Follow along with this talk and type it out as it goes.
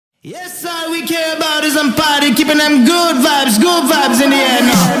Yes, all we care about is some party, keeping them good vibes in the air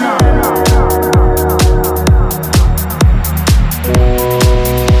now.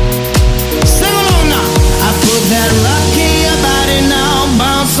 Sing along now. I put that rock in your body now,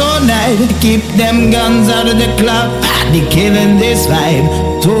 bounce all night. Keep them guns out of the club, party killing this vibe.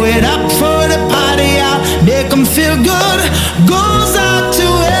 Throw it up for the party out, make them feel good. Goes out to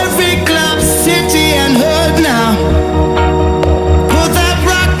every club, city and hood now.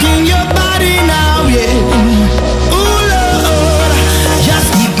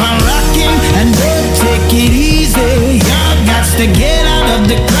 To get out of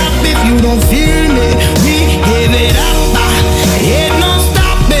the club if you don't feel me, we give it up, ain't no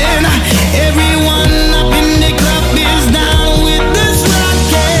stopping. Everyone up in the club is down with this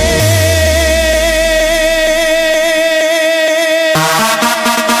rocket.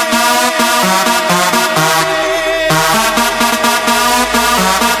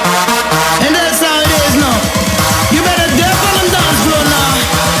 And that's how it is now. You better dip on the dance floor now.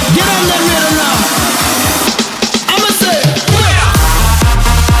 Get on that rhythm now. I'ma say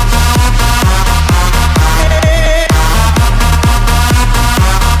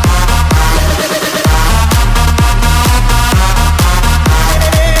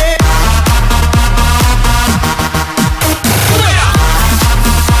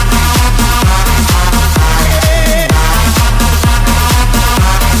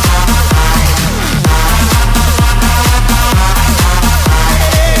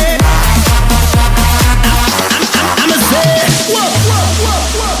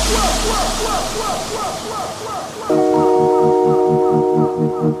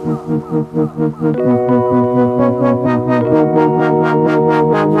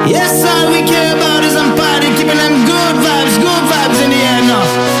yes, all we care about is some party, keeping them good vibes in the air now.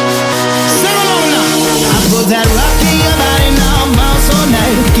 Sing along now. I put that rock in your body now, bounce all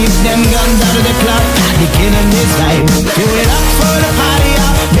night. Keep them guns out of the club, party killing this vibe. Do it up for